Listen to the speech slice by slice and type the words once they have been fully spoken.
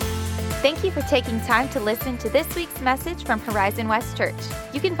Thank you for taking time to listen to this week's message from Horizon West Church.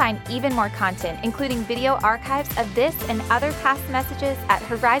 You can find even more content, including video archives of this and other past messages at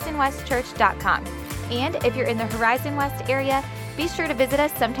horizonwestchurch.com. And if you're in the Horizon West area, be sure to visit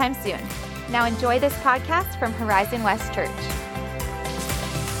us sometime soon. Now enjoy this podcast from Horizon West Church.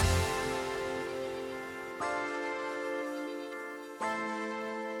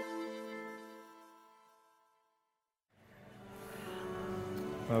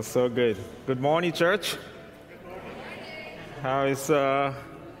 That's so good. Good morning, church. How is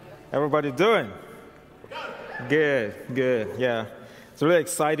everybody doing? Good. Yeah. It's really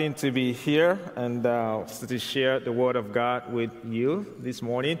exciting to be here and to share the Word of God with you this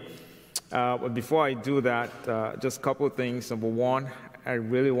morning. But before I do that, just a couple of things. Number one, I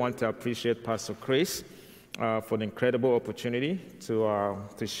really want to appreciate Pastor Chris for the incredible opportunity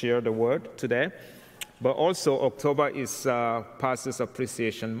to share the Word today. But also, October is Pastor's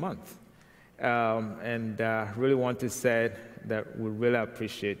Appreciation Month. And really want to say that we really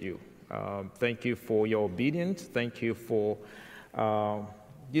appreciate you. Thank you for your obedience. Thank you for,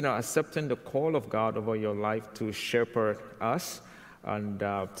 accepting the call of God over your life to shepherd us and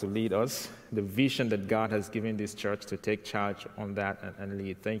to lead us. The vision that God has given this church to take charge on that and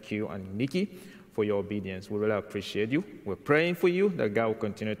lead. Thank you, and Nikki, for your obedience. We really appreciate you. We're praying for you that God will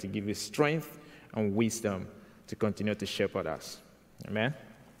continue to give you strength and wisdom to continue to shepherd us. Amen?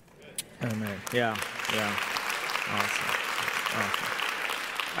 Amen. Yeah.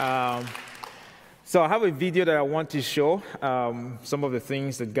 Awesome. So I have a video that I want to show some of the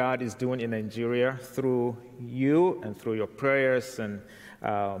things that God is doing in Nigeria through you and through your prayers, and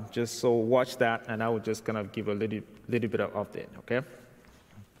just so watch that, and I will just kind of give a little bit of update, okay?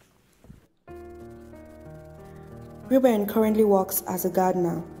 Ruben currently works as a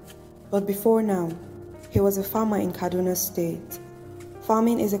gardener. But before now, he was a farmer in Kaduna State.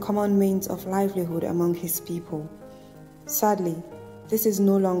 Farming is a common means of livelihood among his people. Sadly, this is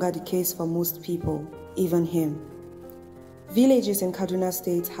no longer the case for most people, even him. Villages in Kaduna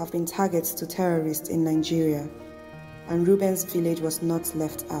State have been targets to terrorists in Nigeria, and Ruben's village was not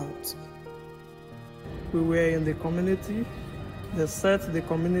left out. We were in the community. They said the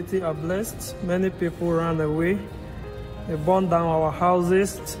community are blessed. Many people ran away. They burned down our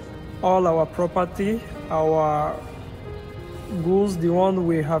houses. All our property, our goods, the one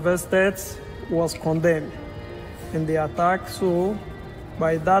we harvested, was condemned in the attack. So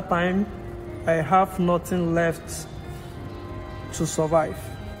by that time, I have nothing left to survive.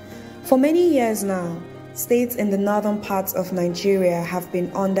 For many years now, states in the northern parts of Nigeria have been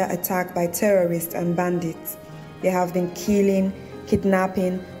under attack by terrorists and bandits. They have been killing,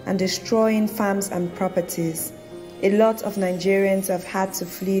 kidnapping, and destroying farms and properties. A lot of Nigerians have had to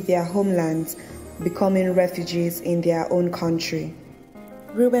flee their homelands, becoming refugees in their own country.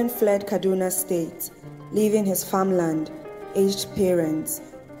 Ruben fled Kaduna State, leaving his farmland, aged parents,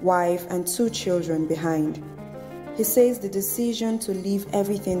 wife, and 2 children behind. He says the decision to leave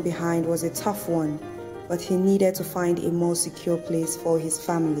everything behind was a tough one, but he needed to find a more secure place for his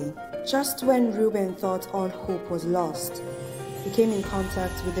family. Just when Ruben thought all hope was lost, he came in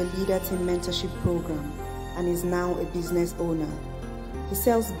contact with the Leader Team Mentorship Program and is now a business owner. He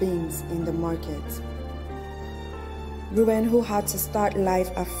sells beans in the market. Ruben, who had to start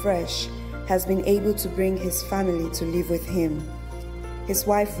life afresh, has been able to bring his family to live with him. His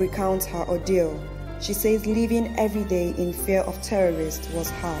wife recounts her ordeal. She says living every day in fear of terrorists was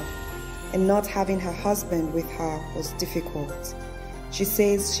hard, and not having her husband with her was difficult. She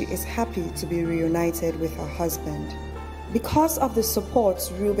says she is happy to be reunited with her husband. Because of the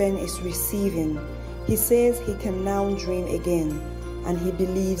support Ruben is receiving, he says he can now dream again, and he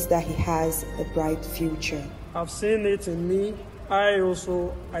believes that he has a bright future. I've seen it in me. I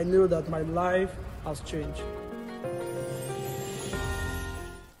know that my life has changed.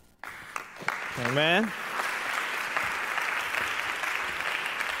 Amen.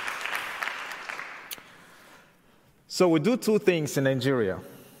 So we do 2 things in Nigeria.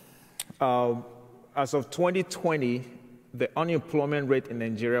 As of 2020, the unemployment rate in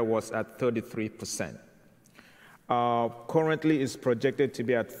Nigeria was at 33%. Currently, it's projected to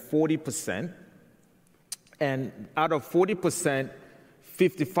be at 40%. And out of 40%,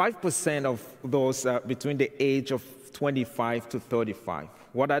 55% of those are between the age of 25 to 35.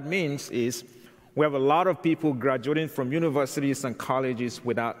 What that means is we have a lot of people graduating from universities and colleges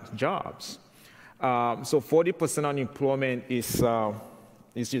without jobs. So 40% unemployment is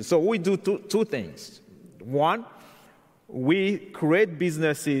so we do 2 things. One, we create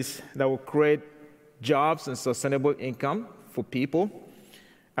businesses that will create jobs and sustainable income for people.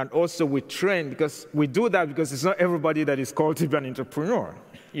 And also we train, because we do that because it's not everybody that is called to be an entrepreneur.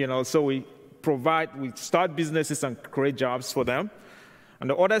 So we start businesses and create jobs for them. On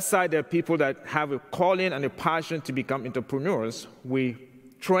the other side, there are people that have a calling and a passion to become entrepreneurs. We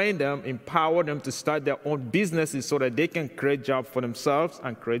train them, empower them to start their own businesses so that they can create jobs for themselves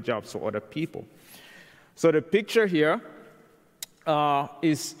and create jobs for other people. So the picture here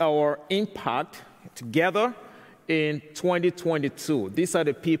is our impact together in 2022. These are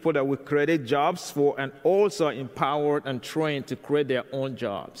the people that we created jobs for and also empowered and trained to create their own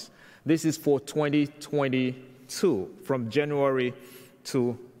jobs. This is for 2022, from January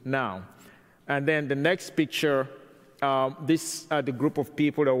to now. And then the next picture, this are the group of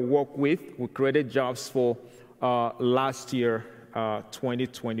people that we work with. We created jobs for last year,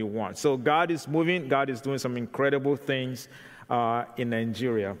 2021. So God is moving. God is doing some incredible things in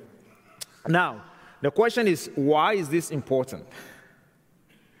Nigeria. Now, the question is, why is this important?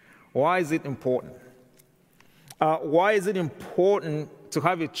 Why is it important? Why is it important to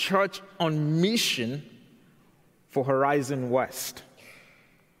have a church on mission for Horizon West?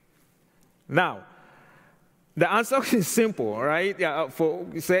 Now, the answer is simple, right? For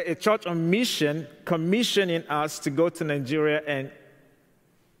say a church on mission, commissioning us to go to Nigeria and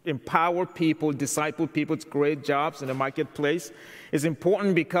empower people, disciple people to create jobs in the marketplace is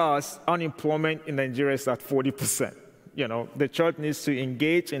important because unemployment in Nigeria is at 40%. The church needs to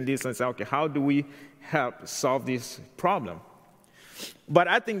engage in this and say, okay, how do we help solve this problem? But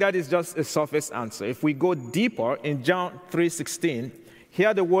I think that is just a surface answer. If we go deeper in John 3:16, here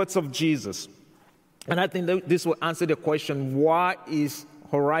are the words of Jesus. And I think that this will answer the question, why is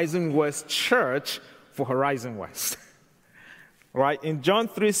Horizon West Church for Horizon West? Right? In John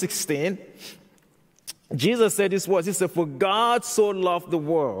 3:16, Jesus said these words. He said, "For God so loved the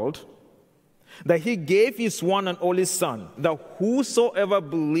world that he gave his one and only Son, that whosoever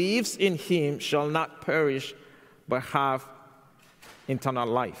believes in him shall not perish, but have eternal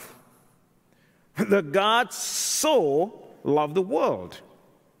life." That God so loved the world.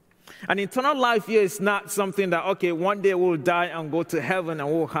 And eternal life here is not something that, okay, one day we'll die and go to heaven and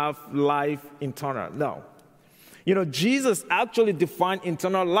we'll have life eternal. No. Jesus actually defined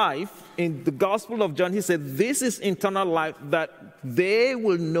eternal life in the Gospel of John. He said, this is eternal life, that they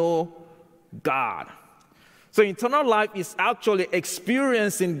will know God. So eternal life is actually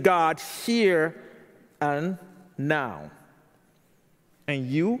experiencing God here and now. And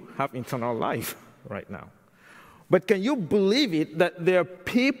you have eternal life right now. But can you believe it that there are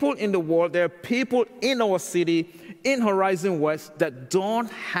people in the world, there are people in our city, in Horizon West, that don't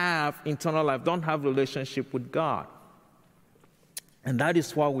have eternal life, don't have a relationship with God? And that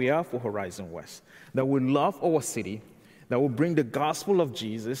is why we are for Horizon West, that we love our city, that will bring the gospel of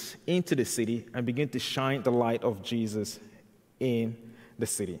Jesus into the city and begin to shine the light of Jesus in the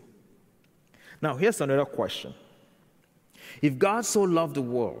city. Now, here's another question. If God so loved the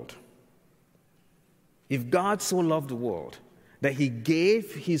world, that he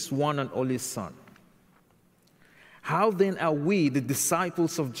gave his one and only Son, how then are we, the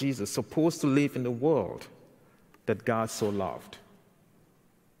disciples of Jesus, supposed to live in the world that God so loved?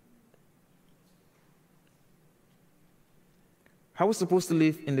 How are we supposed to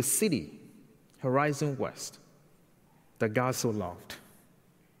live in the city, Horizon West, that God so loved?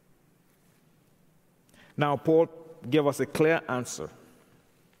 Now, Paul gave us a clear answer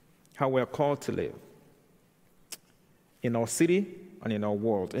how we are called to live in our city and in our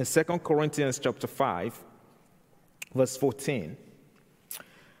world. In 2 Corinthians chapter 5, verse 14,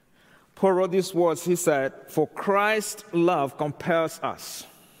 Paul wrote these words. He said, "For Christ's love compels us,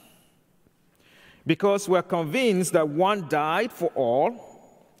 because we are convinced that one died for all,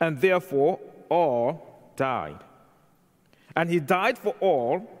 and therefore all died. And he died for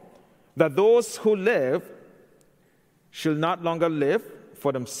all, that those who live should not longer live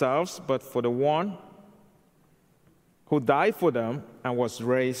for themselves, but for the one who died for them and was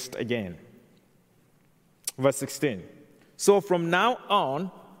raised again." Verse 16. "So from now on,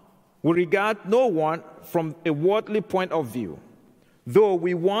 we regard no one from a worldly point of view. Though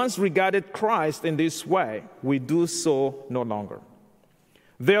we once regarded Christ in this way, we do so no longer.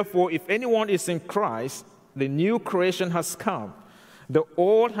 Therefore, if anyone is in Christ, the new creation has come. The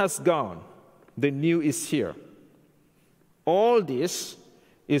old has gone, the new is here. All this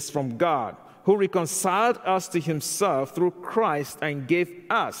is from God, who reconciled us to himself through Christ and gave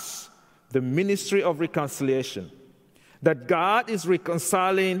us the ministry of reconciliation. That God is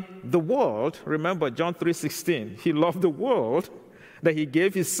reconciling the world." Remember John 3:16. He loved the world, that he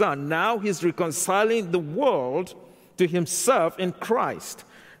gave his Son. Now he's reconciling the world to himself in Christ,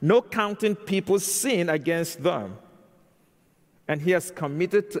 no counting people's sin against them. And he has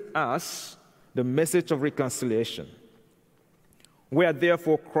committed to us the message of reconciliation. We are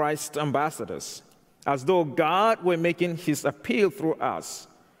therefore Christ's ambassadors. As though God were making his appeal through us,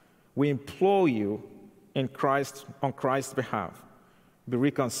 we implore you on Christ's behalf, be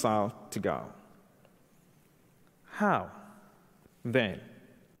reconciled to God. How, then,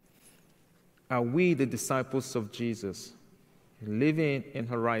 are we the disciples of Jesus, living in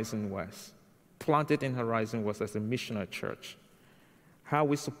Horizon West, planted in Horizon West as a missionary church? How are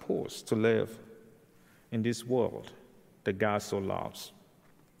we supposed to live in this world that God so loves?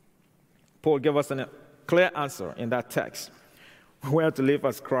 Paul gave us a clear answer in that text. We are to live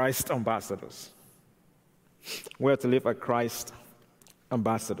as Christ's ambassadors. We are to live as Christ's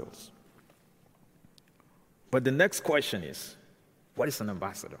ambassadors. But the next question is, what is an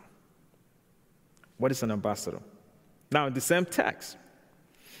ambassador? What is an ambassador? Now, in the same text,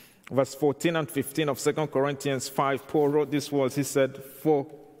 verse 14 and 15 of 2 Corinthians 5, Paul wrote these words. He said, "For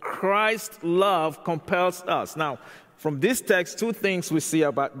Christ's love compels us." Now, from this text, two things we see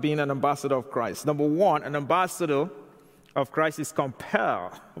about being an ambassador of Christ. Number one, an ambassador of Christ is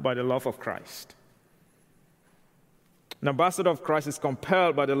compelled by the love of Christ. An ambassador of Christ is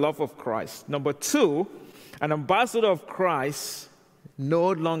compelled by the love of Christ. Number two, an ambassador of Christ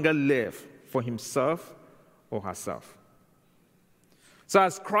no longer lives for himself or herself. So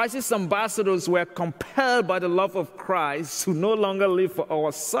as Christ's ambassadors, we are compelled by the love of Christ to no longer live for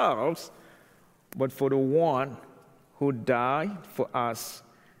ourselves, but for the one who died for us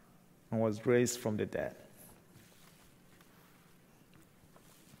and was raised from the dead.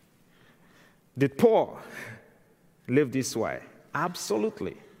 Did Paul live this way?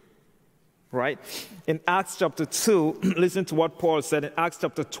 Absolutely. Right? In Acts chapter 2, listen to what Paul said in Acts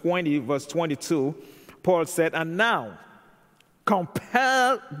chapter 20, verse 22. Paul said, "And now,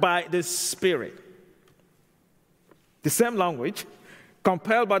 compelled by the Spirit." The same language,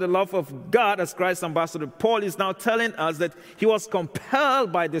 compelled by the love of God as Christ's ambassador. Paul is now telling us that he was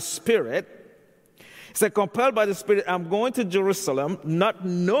compelled by the Spirit. He said, compelled by the Spirit, I'm going to Jerusalem, not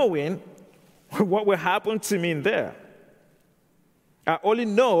knowing what will happen to me in there. I only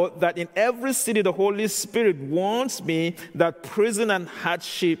know that in every city the Holy Spirit warns me that prison and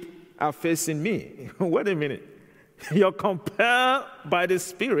hardship are facing me. Wait a minute. You're compelled by the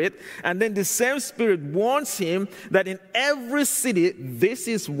Spirit, and then the same Spirit warns him that in every city, this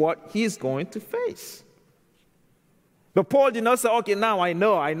is what he's going to face. But Paul did not say, okay, now I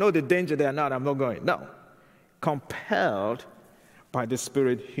know the danger there, now I'm not going. No. Compelled by the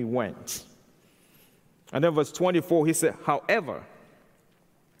Spirit, he went. And then verse 24, he said, however,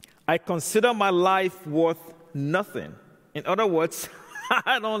 I consider my life worth nothing. In other words,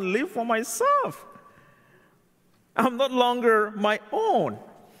 I don't live for myself. I'm no longer my own.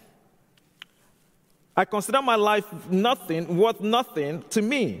 I consider my life worth nothing to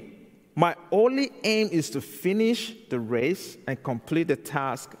me. My only aim is to finish the race and complete the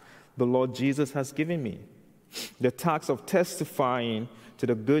task the Lord Jesus has given me. The task of testifying to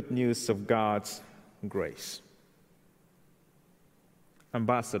the good news of God's grace.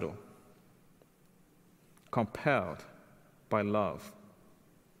 Ambassador, compelled by love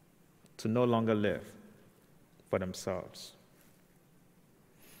to no longer live for themselves.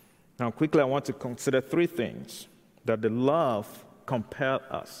 Now, quickly, I want to consider three things that the love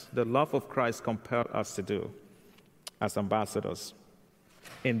of Christ compelled us to do as ambassadors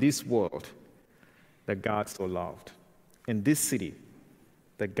in this world that God so loved, in this city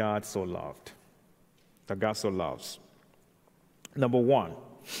that God so loved, that God so loves. Number one,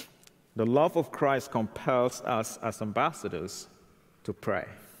 the love of Christ compels us as ambassadors to pray.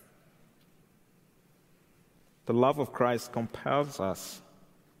 The love of Christ compels us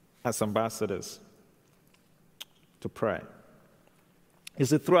as ambassadors to pray. You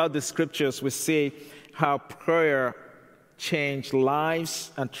see, throughout the scriptures, we see how prayer changed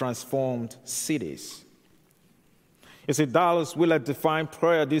lives and transformed cities. You see, Dallas Willard defined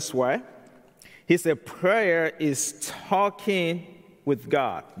prayer this way. He said, prayer is talking with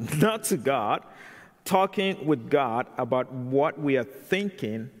God, not to God, talking with God about what we are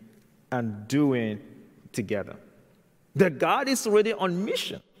thinking and doing together. That God is already on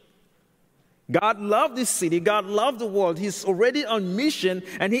mission. God loved this city. God loved the world. He's already on mission,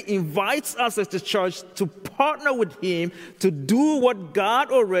 and he invites us as the church to partner with him to do what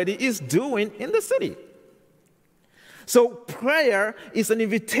God already is doing in the city. So prayer is an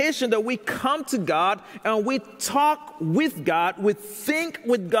invitation that we come to God and we talk with God, we think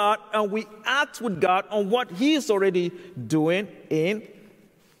with God, and we act with God on what he is already doing in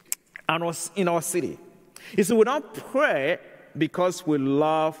our city. You see, we don't pray because we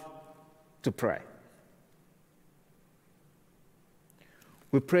love to pray.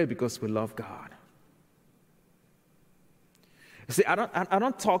 We pray because we love God. See, I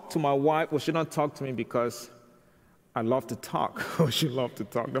don't talk to my wife, or she don't talk to me because I love to talk, or she love to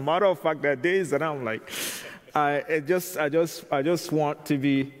talk. The matter of fact, there are days that I'm like, I just want to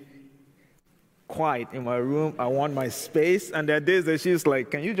be quiet in my room. I want my space. And there are days that she's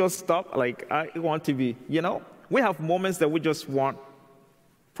like, can you just stop? Like, I want to be, we have moments that we just want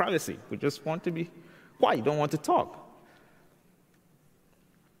privacy. We just want to be quiet. Don't want to talk.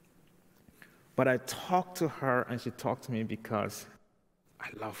 But I talk to her, and she talked to me because I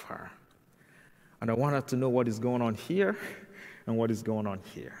love her. And I want her to know what is going on here and what is going on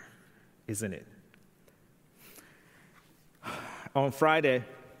here, isn't it? On Friday,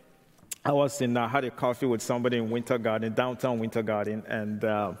 I had a coffee with somebody in Winter Garden, downtown Winter Garden,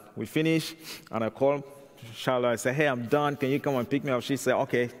 and we finished, and I called Charlotte. I said, hey, I'm done. Can you come and pick me up? She said,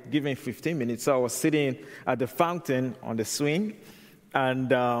 okay, give me 15 minutes. So I was sitting at the fountain on the swing,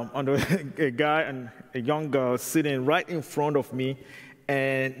 and a guy and a young girl sitting right in front of me,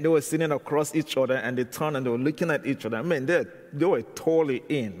 and they were sitting across each other, and they turned and they were looking at each other. I mean, they were totally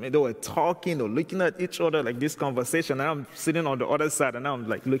in. I mean, they were talking, they were looking at each other, like this conversation, and I'm sitting on the other side, and I'm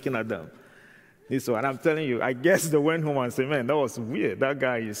like looking at them. This one, and I'm telling you, I guess they went home and said, man, that was weird. That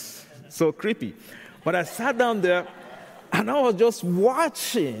guy is so creepy. But I sat down there, and I was just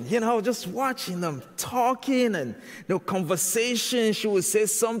watching, just watching them talking and conversation. She would say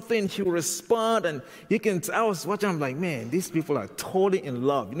something, he would respond, and I was watching, I'm like, man, these people are totally in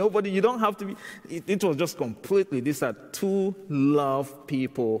love. You don't have to be, it was just completely, these are two love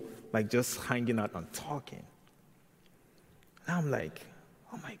people, like just hanging out and talking. And I'm like,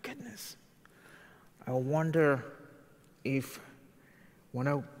 oh my goodness. I wonder if when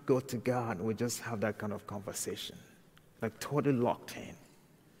I go to God, we just have that kind of conversation. Like totally locked in.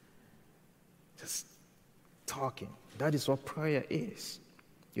 Just talking. That is what prayer is.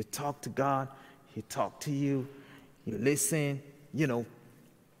 You talk to God, He talks to you, you listen,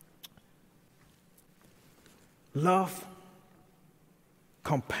 Love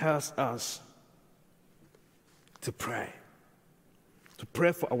compels us to pray. To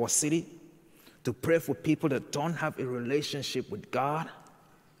pray for our city, to pray for people that don't have a relationship with God.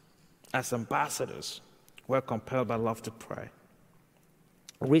 As ambassadors, we're compelled by love to pray.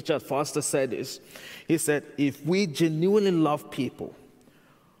 Richard Foster said this. He said, if we genuinely love people,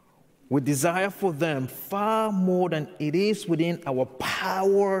 we desire for them far more than it is within our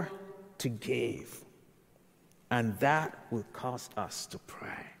power to give. And that will cause us to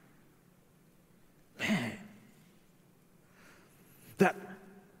pray. Man, that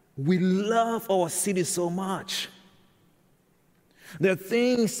we love our city so much. There are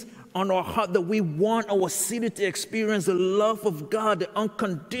things on our heart that we want our city to experience the love of God, the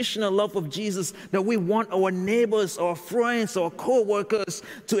unconditional love of Jesus, that we want our neighbors, our friends, our co-workers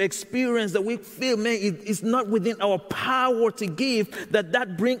to experience, that we feel, man, it's not within our power to give,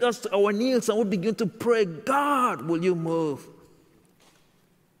 that brings us to our knees and we begin to pray, God, will you move?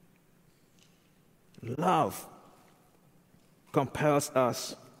 Love compels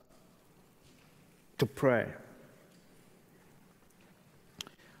us to pray.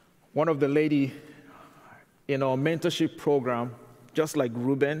 One of the lady in our mentorship program, just like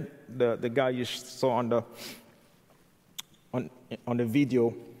Ruben, the guy you saw on the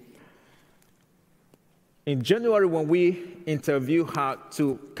video, in January when we interviewed her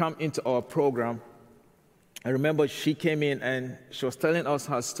to come into our program, I remember she came in and she was telling us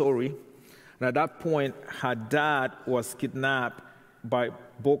her story. And at that point, her dad was kidnapped by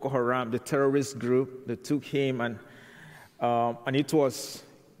Boko Haram, the terrorist group. They took him, and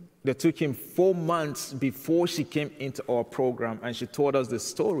they took him 4 months before she came into our program, and she told us the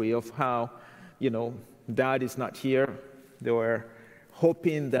story of how, Dad is not here. They were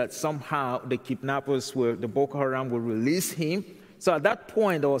hoping that somehow the kidnappers, the Boko Haram, will release him. So at that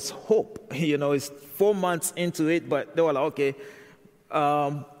point, there was hope. It's 4 months into it, but they were like, okay.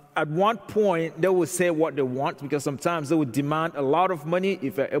 At one point, they would say what they want, because sometimes they would demand a lot of money.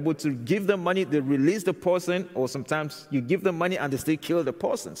 If you're able to give them money, they release the person, or sometimes you give them money and they still kill the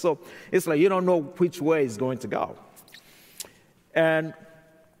person. So it's like you don't know which way it's going to go. And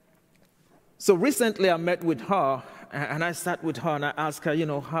so recently I met with her, and I sat with her and I asked her,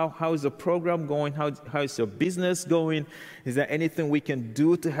 how is the program going? How is your business going? Is there anything we can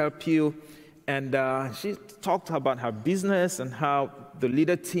do to help you? And she talked about her business and how the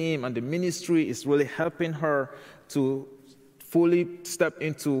leader team and the ministry is really helping her to fully step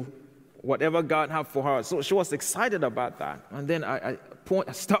into whatever God had for her. So she was excited about that. And then I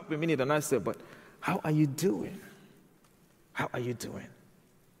stopped a minute and I said, but how are you doing? How are you doing?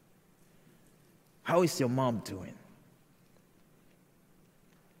 How is your mom doing?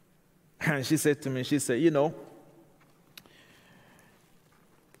 And she said to me, she said,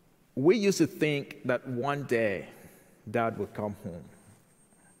 we used to think that one day Dad would come home.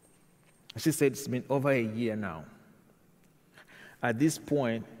 She said it's been over a year now. At this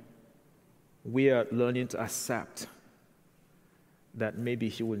point, we are learning to accept that maybe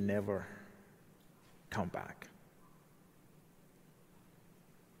he will never come back.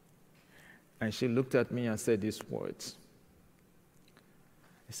 And she looked at me and said these words.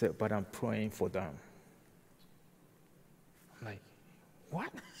 She said, but I'm praying for them. I'm like,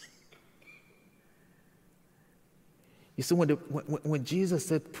 what? You see, when Jesus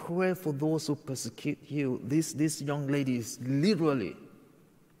said, pray for those who persecute you, this young lady is literally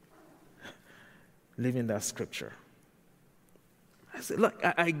living that scripture. I said, look,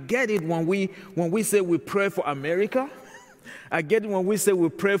 I get it when we say we pray for America. I get it when we say we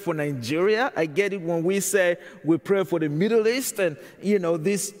pray for Nigeria. I get it when we say we pray for the Middle East. And,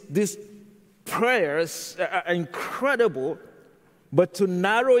 these prayers are incredible. But to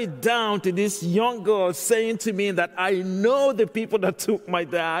narrow it down to this young girl saying to me that I know the people that took my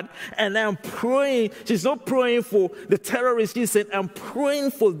dad, and I'm praying. She's not praying for the terrorists. She said, I'm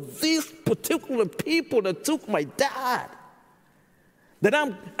praying for these particular people that took my dad. That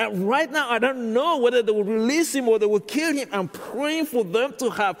right now, I don't know whether they will release him or they will kill him. I'm praying for them to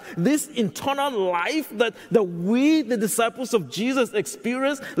have this eternal life that we, the disciples of Jesus,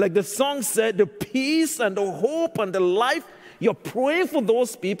 experience. Like the song said, the peace and the hope and the life. You're praying for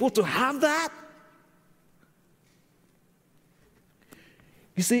those people to have that?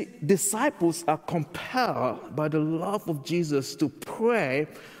 You see, disciples are compelled by the love of Jesus to pray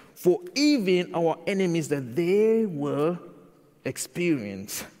for even our enemies, that they will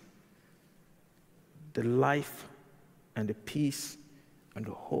experience the life and the peace and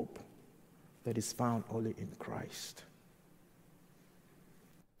the hope that is found only in Christ.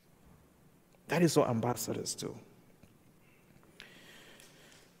 That is what ambassadors do.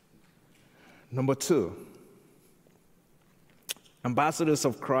 Number 2, ambassadors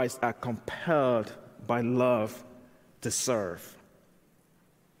of Christ are compelled by love to serve.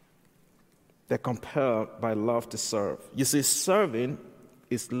 They're compelled by love to serve. You see, serving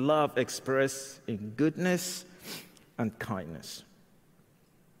is love expressed in goodness and kindness.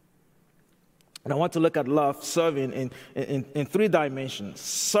 And I want to look at love, serving in 3 dimensions.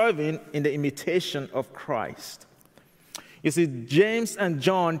 Serving in the imitation of Christ. You see, James and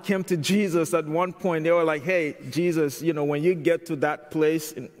John came to Jesus at one point. They were like, hey, Jesus, when you get to that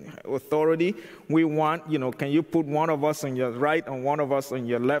place in authority, we want, can you put one of us on your right and one of us on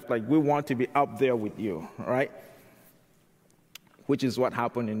your left? Like, we want to be up there with you, right? Which is what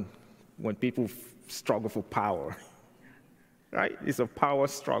happened when people struggle for power, right? It's a power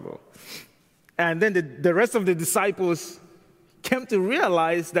struggle. And then the rest of the disciples came to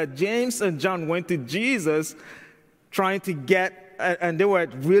realize that James and John went to Jesus trying to get, and they were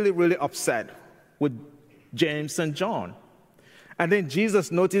really, really upset with James and John. And then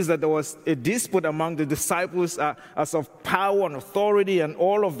Jesus noticed that there was a dispute among the disciples as of power and authority and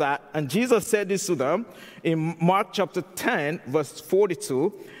all of that. And Jesus said this to them in Mark chapter 10, verse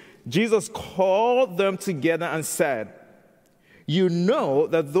 42. Jesus called them together and said, you know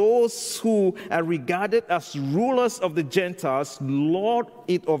that those who are regarded as rulers of the Gentiles lord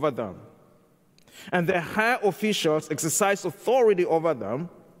it over them, and their higher officials exercise authority over them.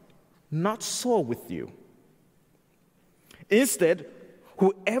 Not so with you. Instead,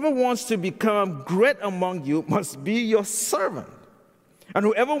 whoever wants to become great among you must be your servant, and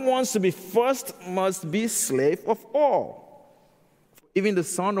whoever wants to be first must be slave of all. Even the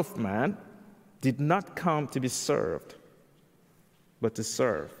Son of Man did not come to be served, but to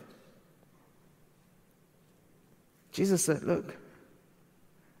serve. Jesus said, look,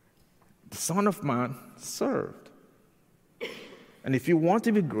 the Son of Man served. And if you want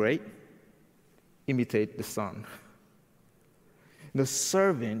to be great, imitate the Son. The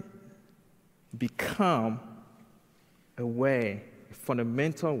serving become a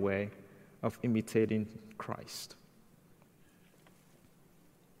fundamental way of imitating Christ.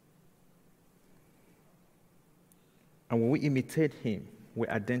 And when we imitate him, we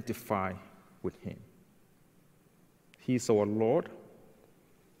identify with him. He is our Lord,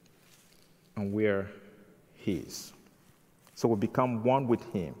 and we're his. So we become one with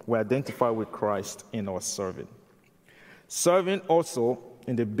him. We identify with Christ in our serving. Serving also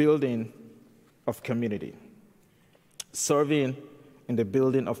in the building of community. Serving in the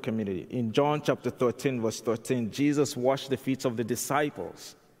building of community. In John chapter 13, verse 13, Jesus washed the feet of the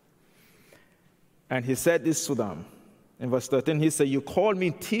disciples. And he said this to them. In verse 13, he said, you call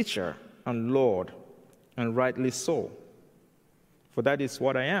me teacher and Lord, and rightly so, for that is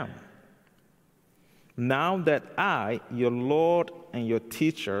what I am. Now that I, your Lord and your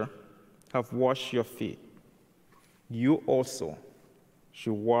teacher, have washed your feet, you also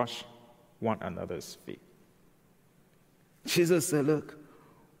should wash one another's feet. Jesus said, look,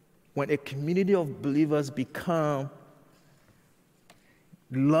 when a community of believers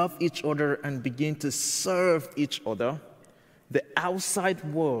love each other and begin to serve each other, the outside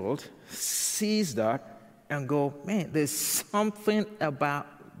world sees that and go, man, there's something about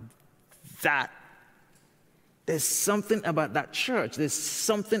that. There's something about that church. There's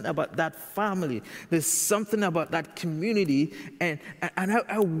something about that family. There's something about that community, and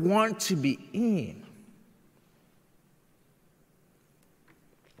I want to be in.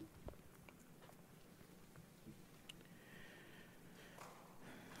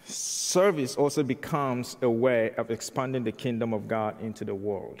 Service also becomes a way of expanding the kingdom of God into the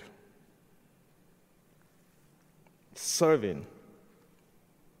world. Serving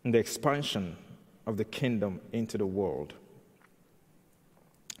in the expansion of the kingdom into the world.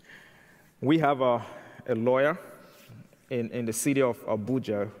 We have a lawyer in the city of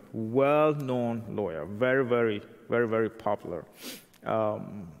Abuja, well-known lawyer, very, very, very, very popular. I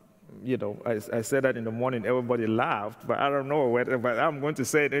said that in the morning, everybody laughed, but I don't know whether, but I'm going to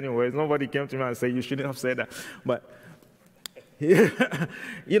say it anyways. Nobody came to me and said, you shouldn't have said that. But,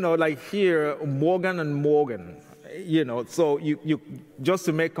 like here, Morgan & Morgan, so you just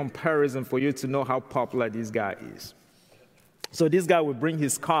to make comparison for you to know how popular this guy is. So this guy would bring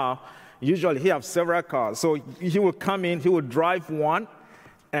his car. Usually he has several cars. So he would come in, he would drive one,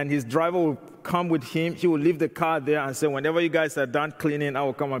 and his driver will come with him. He will leave the car there and say, whenever you guys are done cleaning, I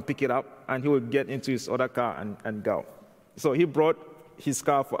will come and pick it up. And he will get into his other car and go. So he brought his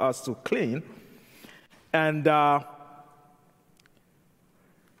car for us to clean. And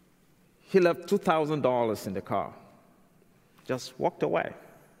he left $2,000 in the car. Just walked away.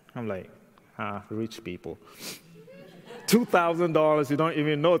 I'm like, rich people. $2,000, you don't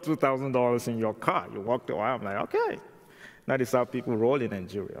even know $2,000 in your car. You walked away. I'm like, okay. That is how people roll in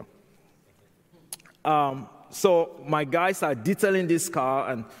Nigeria. So my guys are detailing this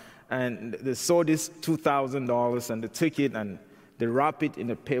car, and they saw this $2,000, and they took it and they wrapped it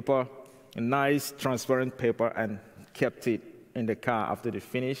in a paper, a nice transparent paper, and kept it in the car after they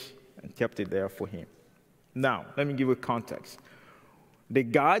finished and kept it there for him. Now, let me give you context. The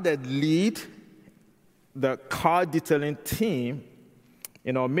guy that lead the car detailing team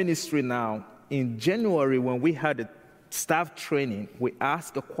in our ministry now, in January when we had a staff training, we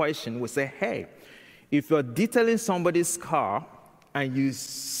asked a question. We say, hey, if you're detailing somebody's car and you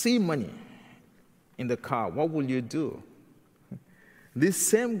see money in the car, what will you do? This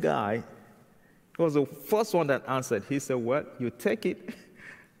same guy was the first one that answered. He said, well, you take it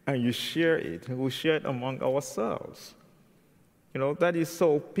and you share it. We'll share it among ourselves. That is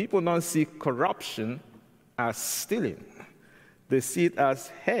so people don't see corruption as stealing. They see it as,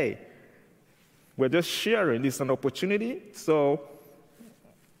 hey, we're just sharing. It's an opportunity, so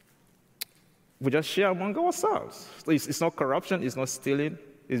we just share among ourselves. It's not corruption, it's not stealing,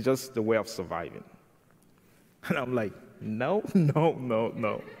 it's just the way of surviving. And I'm like, no.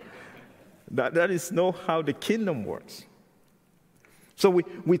 That is not how the kingdom works. So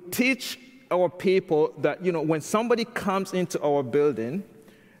we teach our people that, when somebody comes into our building,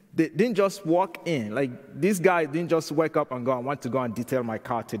 they didn't just walk in. Like, this guy didn't just wake up and go, I want to go and detail my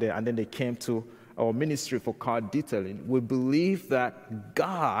car today, and then they came to our ministry for car detailing. We believe that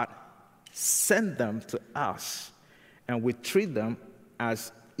God sent them to us, and we treat them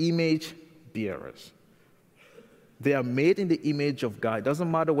as image bearers. They are made in the image of God. It doesn't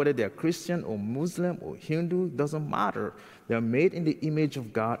matter whether they're Christian or Muslim or Hindu, it doesn't matter. They're made in the image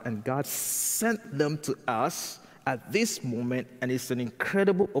of God, and God sent them to us at this moment, and it's an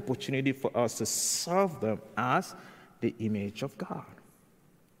incredible opportunity for us to serve them as the image of God.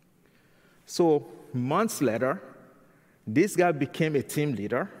 So months later, this guy became a team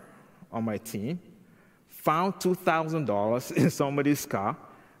leader on my team, found $2,000 in somebody's car,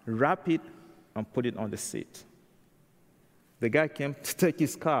 wrapped it, and put it on the seat. The guy came to take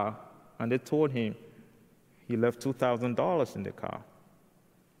his car, and they told him he left $2,000 in the car.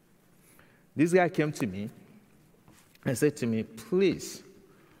 This guy came to me and said to me, please,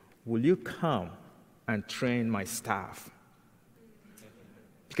 will you come and train my staff?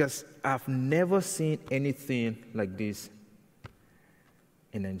 Because I've never seen anything like this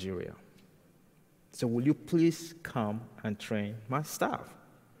in Nigeria. So will you please come and train my staff?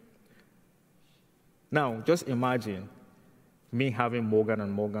 Now, just imagine me having Morgan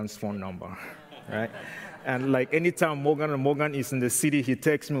 & Morgan's phone number, right? And like anytime Morgan & Morgan is in the city, he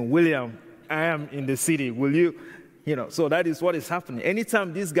texts me, William, I am in the city. Will you? So that is what is happening.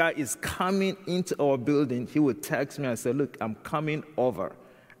 Anytime this guy is coming into our building, he would text me and say, look, I'm coming over.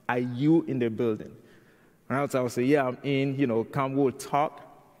 Are you in the building? And I would say, yeah, I'm in, come, we'll talk.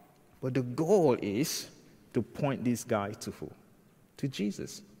 But the goal is to point this guy to who? To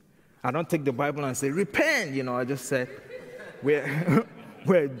Jesus. I don't take the Bible and say, repent. I just said,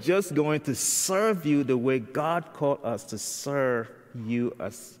 we're just going to serve you the way God called us to serve you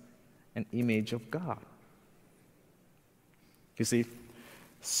as an image of God. You see,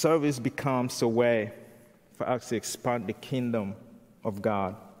 service becomes a way for us to expand the kingdom of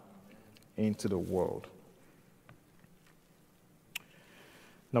God into the world.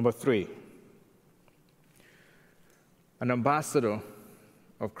 Number 3, an ambassador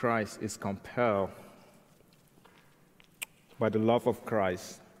of Christ is compelled by the love of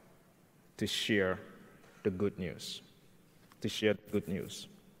Christ to share the good news. To share the good news.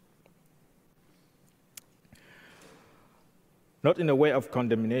 Not in the way of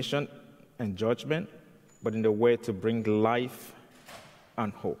condemnation and judgment, but in the way to bring life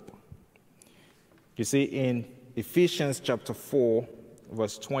and hope. You see, in Ephesians chapter 4,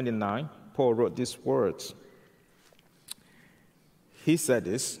 verse 29, Paul wrote these words. He said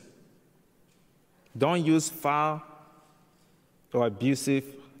this, don't use foul or abusive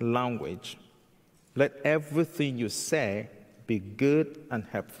language. Let everything you say be good and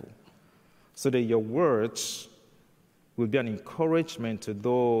helpful, so that your words will be an encouragement to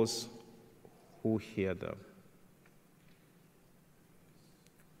those who hear them.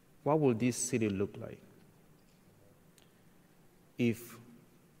 What will this city look like if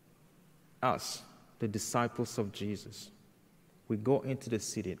us, the disciples of Jesus, we go into the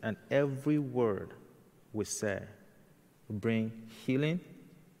city and every word we say will bring healing,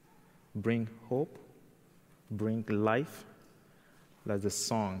 bring hope, bring life, like the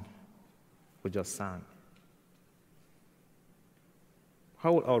song we just sang?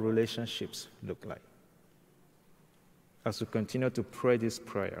 How will our relationships look like? As we continue to pray this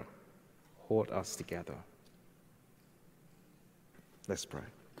prayer, hold us together. Let's pray.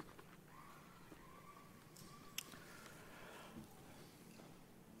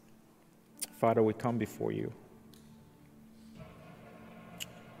 Father, we come before you.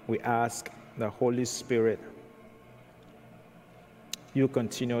 We ask the Holy Spirit, you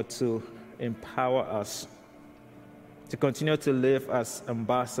continue to empower us to continue to live as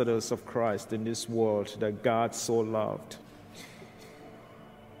ambassadors of Christ in this world that God so loved.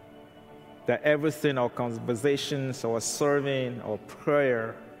 That everything, our conversations, our serving, our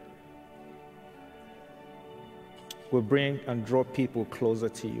prayer, will bring and draw people closer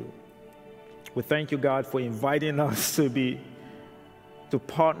to you. We thank you, God, for inviting us to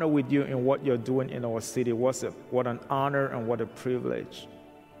partner with you in what you're doing in our city. What an honor and what a privilege.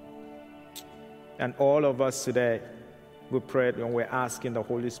 And all of us today, we pray and we're asking the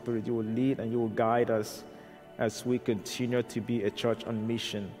Holy Spirit, you will lead and you will guide us as we continue to be a church on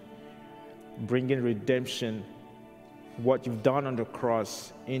mission, bringing redemption, what you've done on the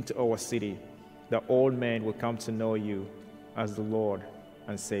cross, into our city, that all men will come to know you as the Lord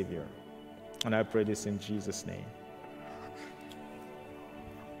and Savior. And I pray this in Jesus' name.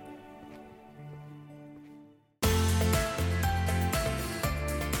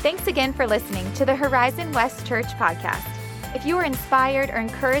 Thanks again for listening to the Horizon West Church podcast. If you were inspired or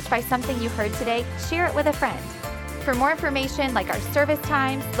encouraged by something you heard today, share it with a friend. For more information like our service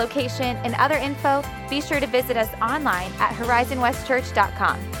times, location, and other info, be sure to visit us online at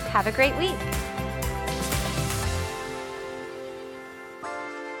horizonwestchurch.com. Have a great week.